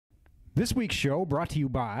This week's show brought to you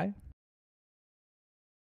by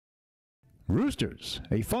Roosters,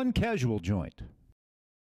 a fun casual joint.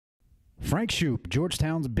 Frank Shoup,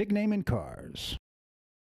 Georgetown's big name in cars.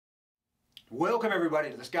 Welcome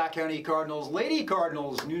everybody to the Scott County Cardinals Lady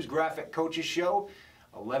Cardinals News Graphic Coaches Show,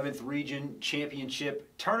 11th Region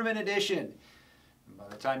Championship Tournament Edition. And by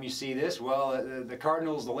the time you see this, well, the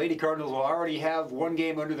Cardinals, the Lady Cardinals will already have one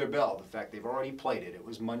game under their belt. In fact, they've already played it. It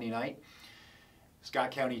was Monday night.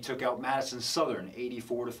 Scott County took out Madison Southern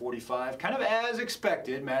 84-45, kind of as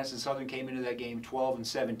expected. Madison Southern came into that game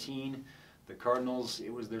 12-17. The Cardinals,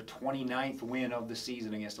 it was their 29th win of the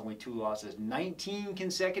season against only 2 losses. 19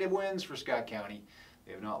 consecutive wins for Scott County.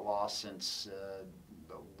 They have not lost since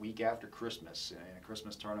the week after Christmas in a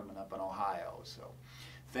Christmas tournament up in Ohio. So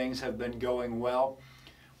things have been going well.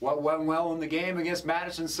 What went well in the game against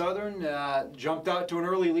Madison Southern? Jumped out to an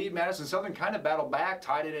early lead. Madison Southern kind of battled back,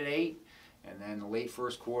 tied it at 8. And then the late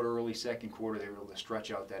first quarter, early second quarter, they were able to stretch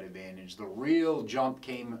out that advantage. The real jump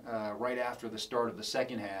came right after the start of the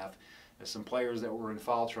second half, as some players that were in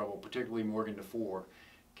foul trouble, particularly Morgan DeFore,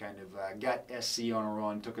 kind of got SC on a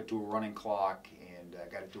run, took it to a running clock, and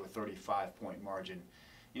got it to a 35-point margin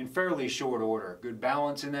in fairly short order. Good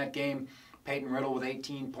balance in that game. Peyton Riddle with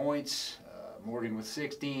 18 points, Morgan with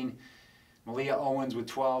 16. Malia Owens with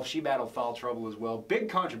 12. She battled foul trouble as well. Big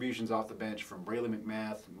contributions off the bench from Braylee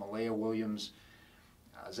McMath, Malaya Williams,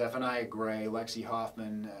 Zephaniah Gray, Lexi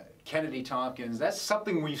Hoffman, Kennedy Tompkins. That's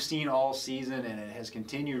something we've seen all season, and it has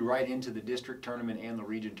continued right into the district tournament and the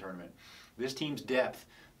region tournament. This team's depth.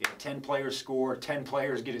 They have 10 players score, 10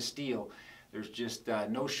 players get a steal. There's just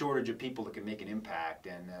no shortage of people that can make an impact.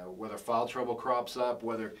 And whether foul trouble crops up,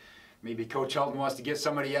 whether maybe Coach Helton wants to get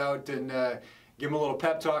somebody out and give them a little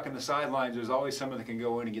pep talk in the sidelines, there's always someone that can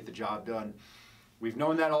go in and get the job done. We've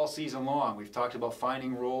known that all season long. We've talked about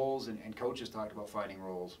finding roles, and coaches talked about finding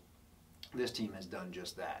roles. This team has done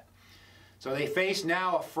just that. So they face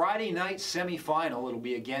now a Friday night semifinal. It'll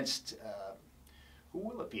be against, who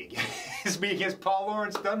will it be against? It'll be against Paul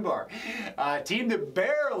Lawrence Dunbar, a team that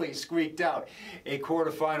barely squeaked out a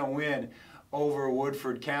quarterfinal win over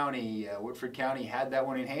Woodford County. Woodford County had that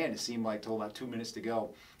one in hand, it seemed like, till about 2 minutes to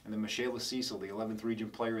go. And then Michaela Cecil, the 11th Region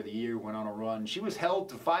Player of the Year, went on a run. She was held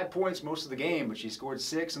to 5 points most of the game, but she scored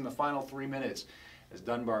 6 in the final 3 minutes as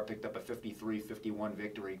Dunbar picked up a 53-51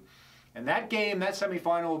 victory. And that game, that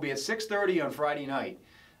semifinal, will be at 6:30 on Friday night.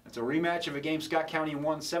 It's a rematch of a game Scott County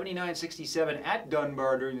won 79-67 at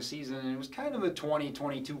Dunbar during the season, and it was kind of a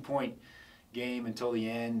 20-22 point game until the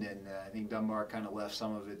end, and I think Dunbar kind of left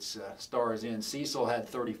some of its stars in. Cecil had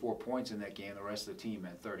 34 points in that game. The rest of the team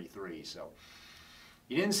had 33. So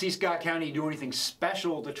you didn't see Scott County do anything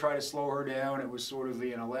special to try to slow her down. It was sort of,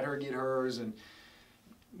 let her get hers. And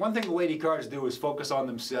one thing the Lady Cards do is focus on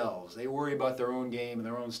themselves. They worry about their own game and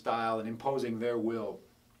their own style and imposing their will.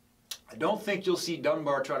 I don't think you'll see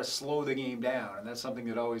Dunbar try to slow the game down, and that's something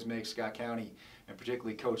that always makes Scott County, and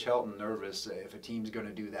particularly Coach Helton, nervous if a team's going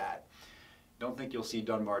to do that. Don't think you'll see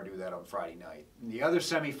Dunbar do that on Friday night. And the other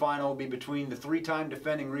semifinal will be between the 3-time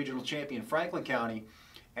defending regional champion Franklin County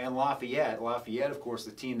and Lafayette. Lafayette, of course,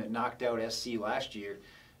 the team that knocked out SC last year.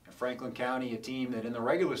 And Franklin County, a team that in the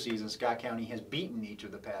regular season Scott County has beaten each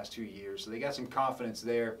of the past 2 years. So they got some confidence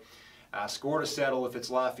there. Score to settle if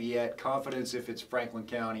it's Lafayette. Confidence if it's Franklin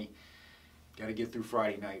County. Got to get through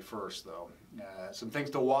Friday night first, though. Some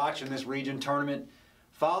things to watch in this region tournament.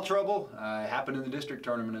 Foul trouble happened in the district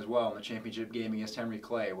tournament as well in the championship game against Henry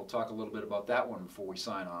Clay. We'll talk a little bit about that one before we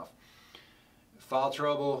sign off. Foul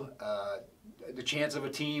trouble, the chance of a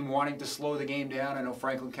team wanting to slow the game down. I know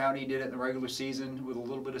Franklin County did it in the regular season with a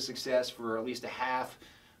little bit of success for at least a half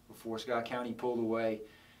before Scott County pulled away.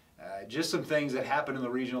 Just some things that happen in the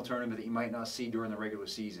regional tournament that you might not see during the regular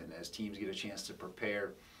season as teams get a chance to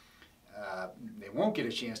prepare. They won't get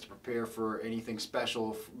a chance to prepare for anything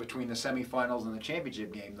special between the semifinals and the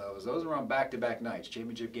championship game, though, as those are on back-to-back nights.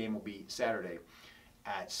 Championship game will be Saturday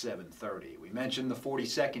at 7:30. We mentioned the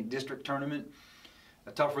 42nd district tournament.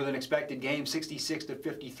 A tougher than expected game,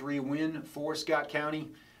 66-53 win for Scott County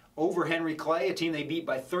over Henry Clay, a team they beat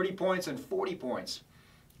by 30 points and 40 points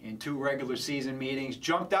in 2 regular season meetings.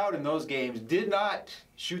 Jumped out in those games, did not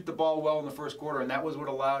shoot the ball well in the first quarter, and that was what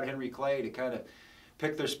allowed Henry Clay to kind of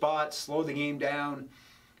pick their spots, slow the game down,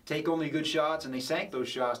 take only good shots, and they sank those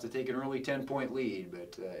shots to take an early 10-point lead.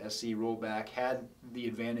 But SC rolled back, had the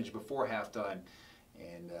advantage before halftime,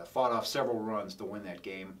 and fought off several runs to win that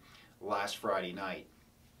game last Friday night.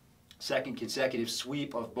 Second consecutive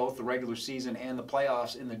sweep of both the regular season and the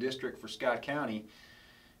playoffs in the district for Scott County,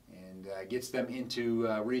 and gets them into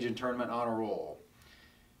region tournament on a roll.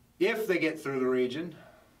 If they get through the region,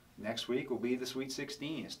 next week will be the Sweet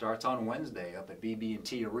 16. It starts on Wednesday up at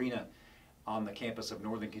BB&T Arena on the campus of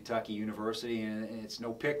Northern Kentucky University, and it's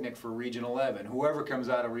no picnic for Region 11. Whoever comes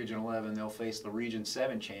out of Region 11, they'll face the Region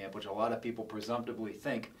 7 champ, which a lot of people presumptively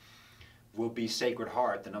think will be Sacred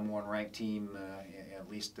Heart, the #1 ranked team, at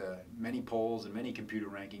least many polls and many computer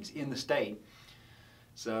rankings in the state.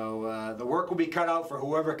 So the work will be cut out for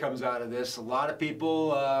whoever comes out of this. A lot of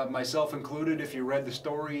people, myself included, if you read the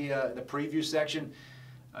story, the preview section,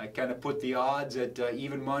 I kind of put the odds at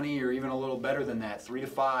even money or even a little better than that.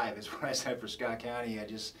 3-5 is what I said for Scott County. I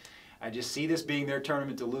just see this being their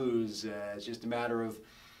tournament to lose. It's just a matter of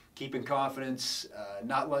keeping confidence,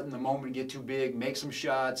 not letting the moment get too big, make some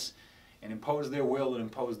shots, and impose their will and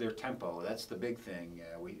impose their tempo. That's the big thing.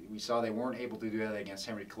 We saw they weren't able to do that against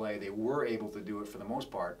Henry Clay. They were able to do it for the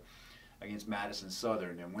most part against Madison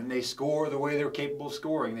Southern. And when they score the way they're capable of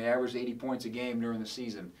scoring, they average 80 points a game during the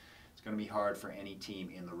season. It's going to be hard for any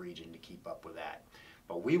team in the region to keep up with that.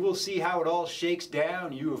 But we will see how it all shakes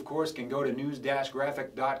down. You, of course, can go to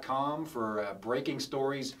news-graphic.com for breaking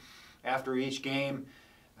stories after each game.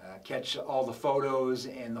 Catch all the photos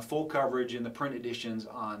and the full coverage in the print editions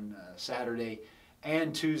on Saturday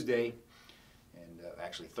and Tuesday, and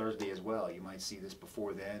actually Thursday as well. You might see this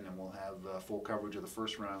before then, and we'll have full coverage of the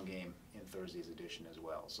first round game in Thursday's edition as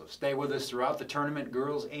well. So stay with us throughout the tournament,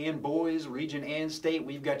 girls and boys, region and state.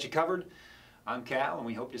 We've got you covered. I'm Cal, and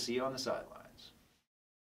we hope to see you on the sideline.